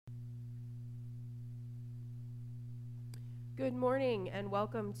Good morning and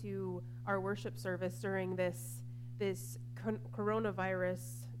welcome to our worship service during this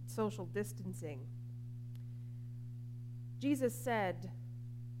coronavirus social distancing. Jesus said,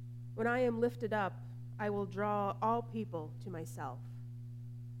 "When I am lifted up, I will draw all people to myself.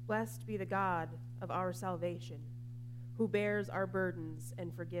 Blessed be the God of our salvation, who bears our burdens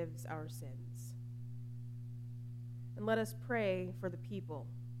and forgives our sins." And let us pray for the people.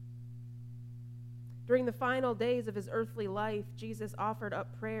 During the final days of his earthly life, Jesus offered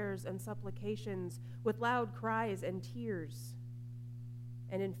up prayers and supplications with loud cries and tears.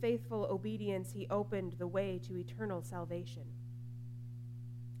 And in faithful obedience, he opened the way to eternal salvation.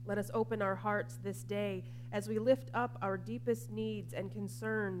 Let us open our hearts this day as we lift up our deepest needs and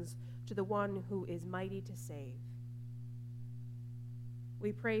concerns to the one who is mighty to save.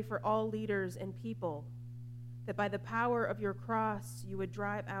 We pray for all leaders and people, that by the power of your cross you would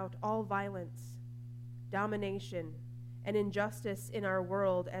drive out all violence, domination, and injustice in our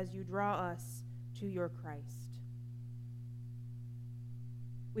world as you draw us to your Christ.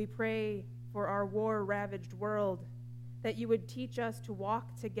 We pray for our war-ravaged world, that you would teach us to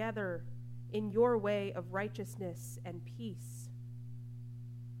walk together in your way of righteousness and peace.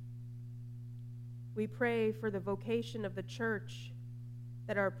 We pray for the vocation of the church,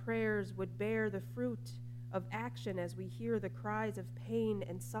 that our prayers would bear the fruit of action as we hear the cries of pain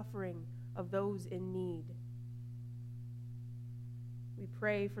and suffering of those in need. We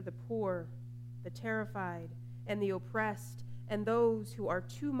pray for the poor, the terrified, and the oppressed, and those who are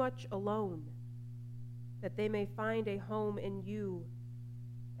too much alone, that they may find a home in you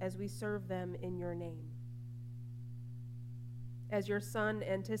as we serve them in your name. As your Son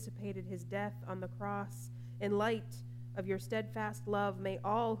anticipated his death on the cross, in light of your steadfast love, may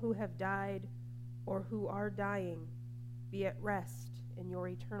all who have died or who are dying be at rest in your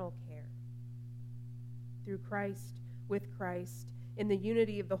eternal care. Through Christ, with Christ, in the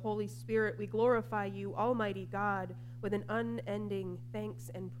unity of the Holy Spirit, we glorify you, Almighty God, with an unending thanks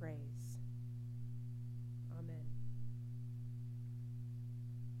and praise. Amen.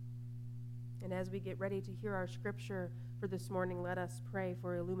 And as we get ready to hear our scripture for this morning, let us pray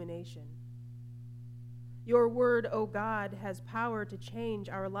for illumination. Your word, O God, has power to change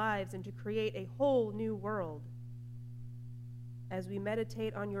our lives and to create a whole new world. As we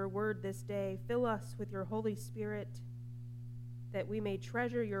meditate on your word this day, fill us with your Holy Spirit, that we may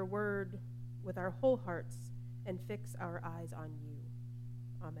treasure your word with our whole hearts and fix our eyes on you.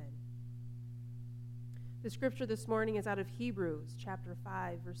 Amen. The scripture this morning is out of Hebrews chapter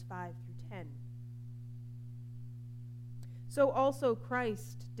 5, verse 5 through 10. So also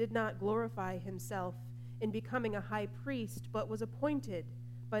Christ did not glorify himself in becoming a high priest, but was appointed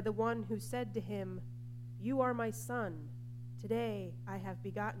by the one who said to him, "You are my son. Today I have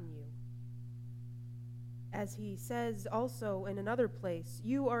begotten you." As he says also in another place,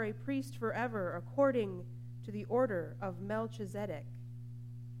 "You are a priest forever, according to the order of Melchizedek."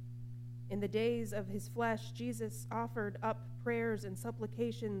 In the days of his flesh, Jesus offered up prayers and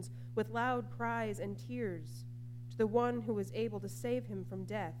supplications with loud cries and tears to the one who was able to save him from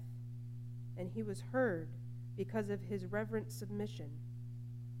death, and he was heard because of his reverent submission.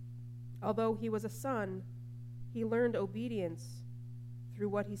 Although he was a son, he learned obedience through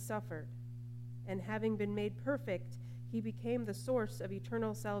what he suffered, and having been made perfect, he became the source of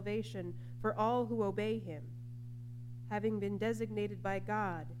eternal salvation for all who obey him, having been designated by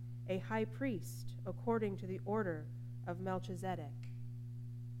God a high priest according to the order of Melchizedek.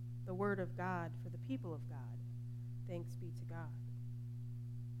 The word of God for the people of God. Thanks be to God.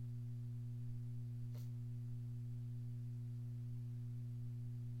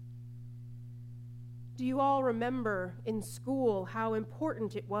 Do you all remember in school how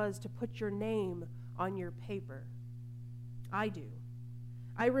important it was to put your name on your paper? I do.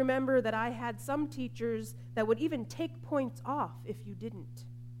 I remember that I had some teachers that would even take points off if you didn't,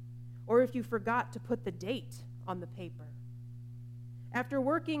 or if you forgot to put the date on the paper. After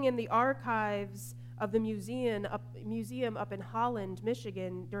working in the archives of the museum up in Holland,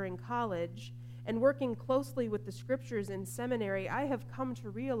 Michigan during college, and working closely with the scriptures in seminary, I have come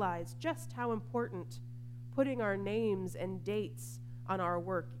to realize just how important putting our names and dates on our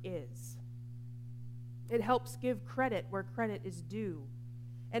work is. It helps give credit where credit is due,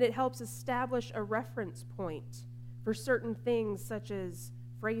 and it helps establish a reference point for certain things such as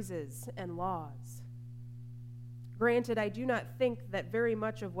phrases and laws. Granted, I do not think that very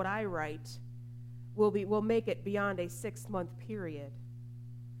much of what I write will make it beyond a 6-month period.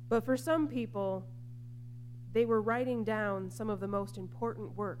 But for some people, they were writing down some of the most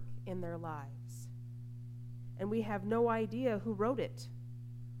important work in their lives. And we have no idea who wrote it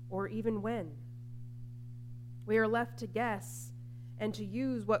or even when. We are left to guess and to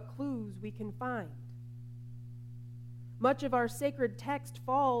use what clues we can find. Much of our sacred text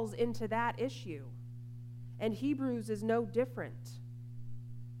falls into that issue, and Hebrews is no different.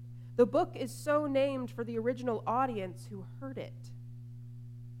 The book is so named for the original audience who heard it.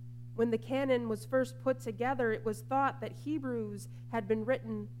 When the canon was first put together, it was thought that Hebrews had been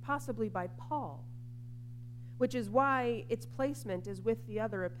written possibly by Paul, which is why its placement is with the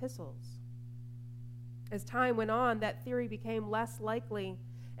other epistles. As time went on, that theory became less likely,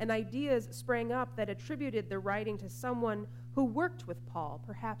 and ideas sprang up that attributed the writing to someone who worked with Paul,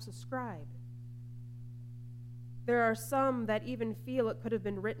 perhaps a scribe. There are some that even feel it could have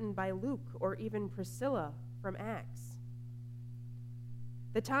been written by Luke or even Priscilla from Acts.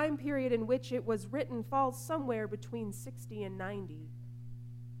 The time period in which it was written falls somewhere between 60 and 90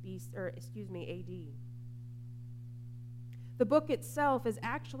 AD. The book itself is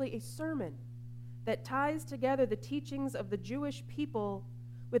actually a sermon that ties together the teachings of the Jewish people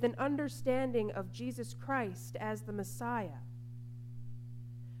with an understanding of Jesus Christ as the Messiah.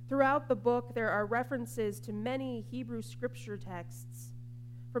 Throughout the book, there are references to many Hebrew scripture texts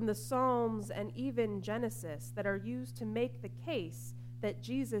from the Psalms and even Genesis that are used to make the case that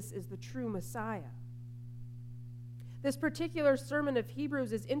Jesus is the true Messiah. This particular sermon of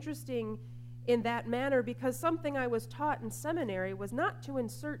Hebrews is interesting in that manner because something I was taught in seminary was not to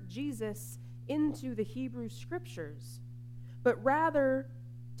insert Jesus into the Hebrew scriptures, but rather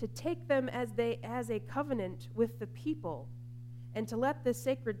to take them as a covenant with the people and to let the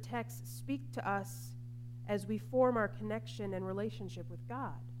sacred text speak to us as we form our connection and relationship with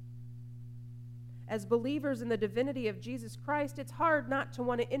God. As believers in the divinity of Jesus Christ, it's hard not to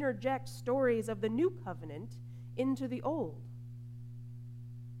want to interject stories of the new covenant into the old.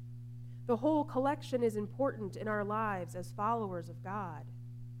 The whole collection is important in our lives as followers of God,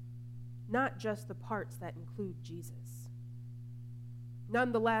 not just the parts that include Jesus.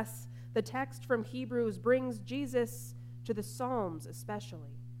 Nonetheless, the text from Hebrews brings Jesus to the Psalms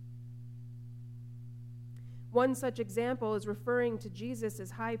especially. One such example is referring to Jesus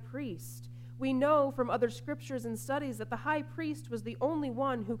as high priest. We know from other scriptures and studies that the high priest was the only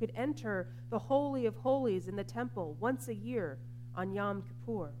one who could enter the Holy of Holies in the temple once a year on Yom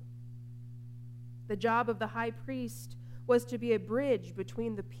Kippur. The job of the high priest was to be a bridge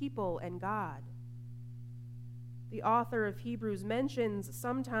between the people and God. The author of Hebrews mentions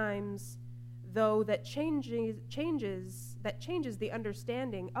sometimes, though, that changes the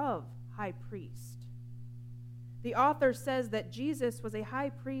understanding of high priest. The author says that Jesus was a high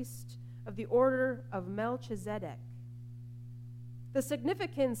priest of the order of Melchizedek. The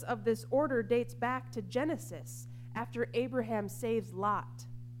significance of this order dates back to Genesis, after Abraham saves Lot.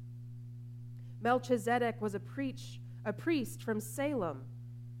 Melchizedek was a priest from Salem,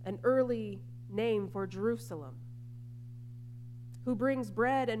 an early name for Jerusalem, who brings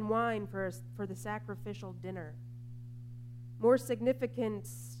bread and wine for the sacrificial dinner. More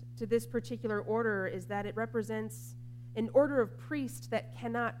significance to this particular order is that it represents an order of priest that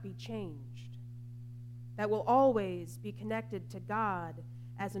cannot be changed, that will always be connected to God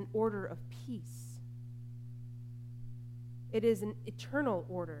as an order of peace. It is an eternal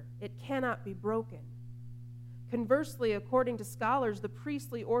order. It cannot be broken. Conversely, according to scholars, the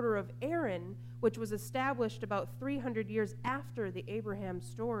priestly order of Aaron, which was established about 300 years after the Abraham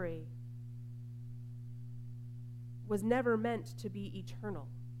story, was never meant to be eternal.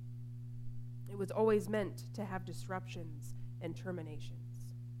 It was always meant to have disruptions and terminations.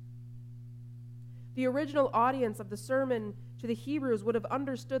 The original audience of the sermon to the Hebrews would have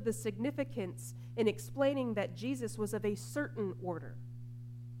understood the significance in explaining that Jesus was of a certain order.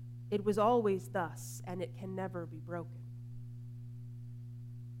 It was always thus, and it can never be broken.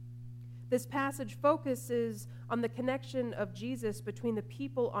 This passage focuses on the connection of Jesus between the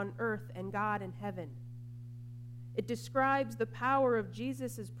people on earth and God in heaven. It describes the power of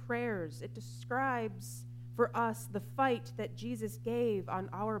Jesus' prayers. It describes for us the fight that Jesus gave on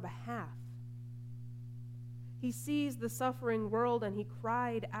our behalf. He sees the suffering world and he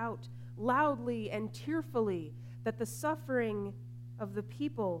cried out loudly and tearfully that the suffering of the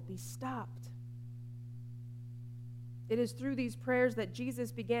people be stopped. It is through these prayers that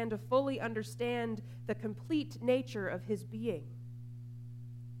Jesus began to fully understand the complete nature of his being.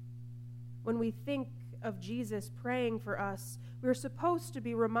 When we think of Jesus praying for us, we are supposed to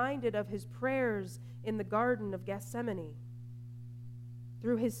be reminded of his prayers in the Garden of Gethsemane.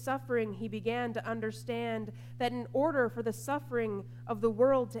 Through his suffering, he began to understand that in order for the suffering of the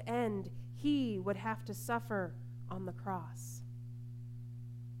world to end, he would have to suffer on the cross.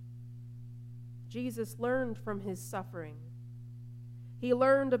 Jesus learned from his suffering. He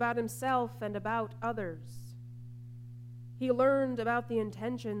learned about himself and about others. He learned about the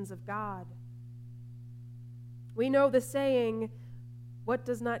intentions of God. We know the saying, "What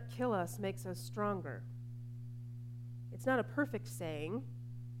does not kill us makes us stronger." It's not a perfect saying,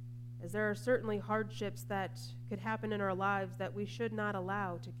 as there are certainly hardships that could happen in our lives that we should not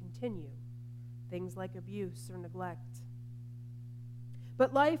allow to continue, things like abuse or neglect.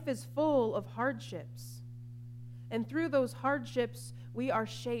 But life is full of hardships, and through those hardships, we are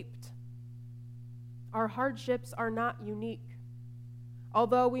shaped. Our hardships are not unique.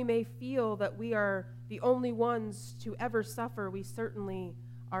 Although we may feel that we are the only ones to ever suffer, we certainly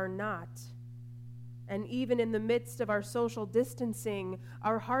are not. And even in the midst of our social distancing,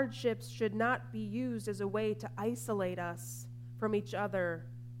 our hardships should not be used as a way to isolate us from each other,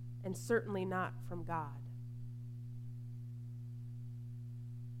 and certainly not from God.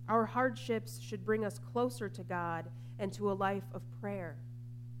 Our hardships should bring us closer to God and to a life of prayer,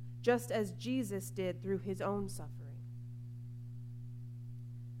 just as Jesus did through his own suffering.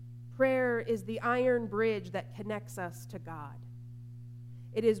 Prayer is the iron bridge that connects us to God.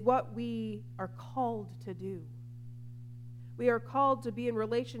 It is what we are called to do. We are called to be in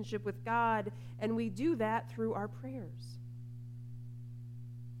relationship with God, and we do that through our prayers.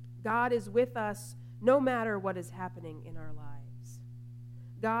 God is with us no matter what is happening in our lives.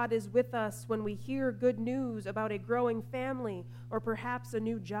 God is with us when we hear good news about a growing family or perhaps a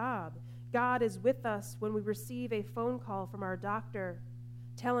new job. God is with us when we receive a phone call from our doctor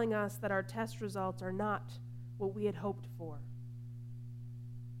telling us that our test results are not what we had hoped for.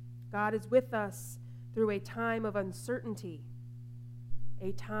 God is with us through a time of uncertainty,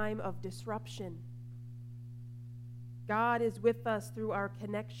 a time of disruption. God is with us through our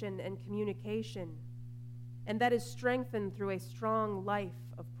connection and communication, and that is strengthened through a strong life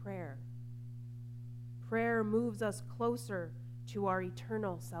of prayer. Prayer moves us closer to our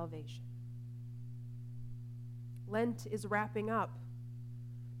eternal salvation. Lent is wrapping up.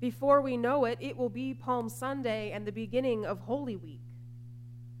 Before we know it, it will be Palm Sunday and the beginning of Holy Week,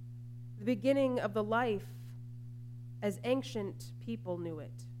 the beginning of the life as ancient people knew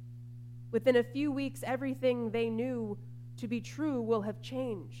it. Within a few weeks, everything they knew to be true will have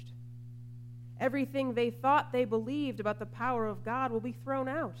changed. Everything they thought they believed about the power of God will be thrown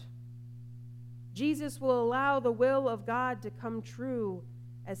out. Jesus will allow the will of God to come true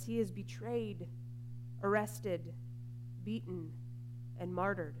as he is betrayed, arrested, beaten, and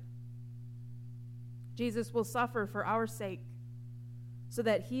martyred. Jesus will suffer for our sake so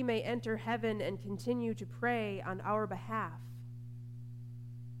that he may enter heaven and continue to pray on our behalf.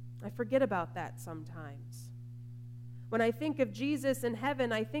 I forget about that sometimes. When I think of Jesus in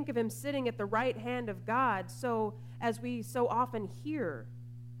heaven, I think of him sitting at the right hand of God, so as we so often hear.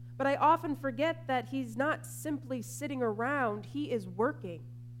 But I often forget that he's not simply sitting around, he is working.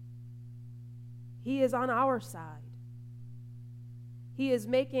 He is on our side. He is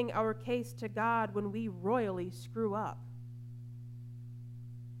making our case to God when we royally screw up.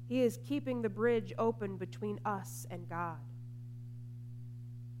 He is keeping the bridge open between us and God.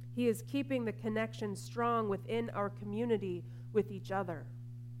 He is keeping the connection strong within our community with each other.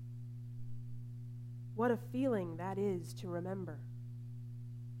 What a feeling that is to remember.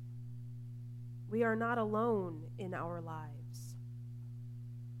 We are not alone in our lives.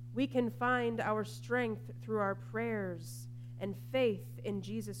 We can find our strength through our prayers and faith in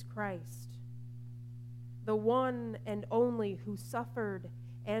Jesus Christ, the one and only who suffered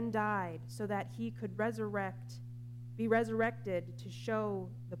and died so that he could be resurrected to show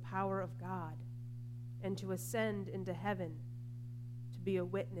the power of God and to ascend into heaven to be a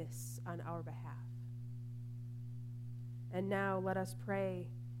witness on our behalf. And now let us pray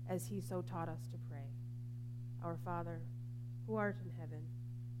as he so taught us to pray. Our Father, who art in heaven,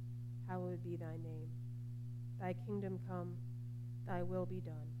 hallowed be thy name. Thy kingdom come, thy will be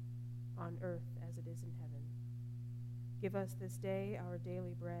done, on earth as it is in heaven. Give us this day our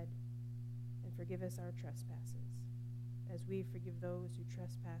daily bread, and forgive us our trespasses, as we forgive those who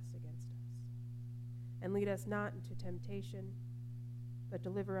trespass against us. And lead us not into temptation, but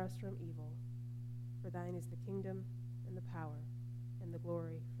deliver us from evil. For thine is the kingdom, and the power, and the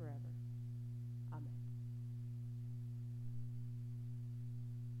glory forever.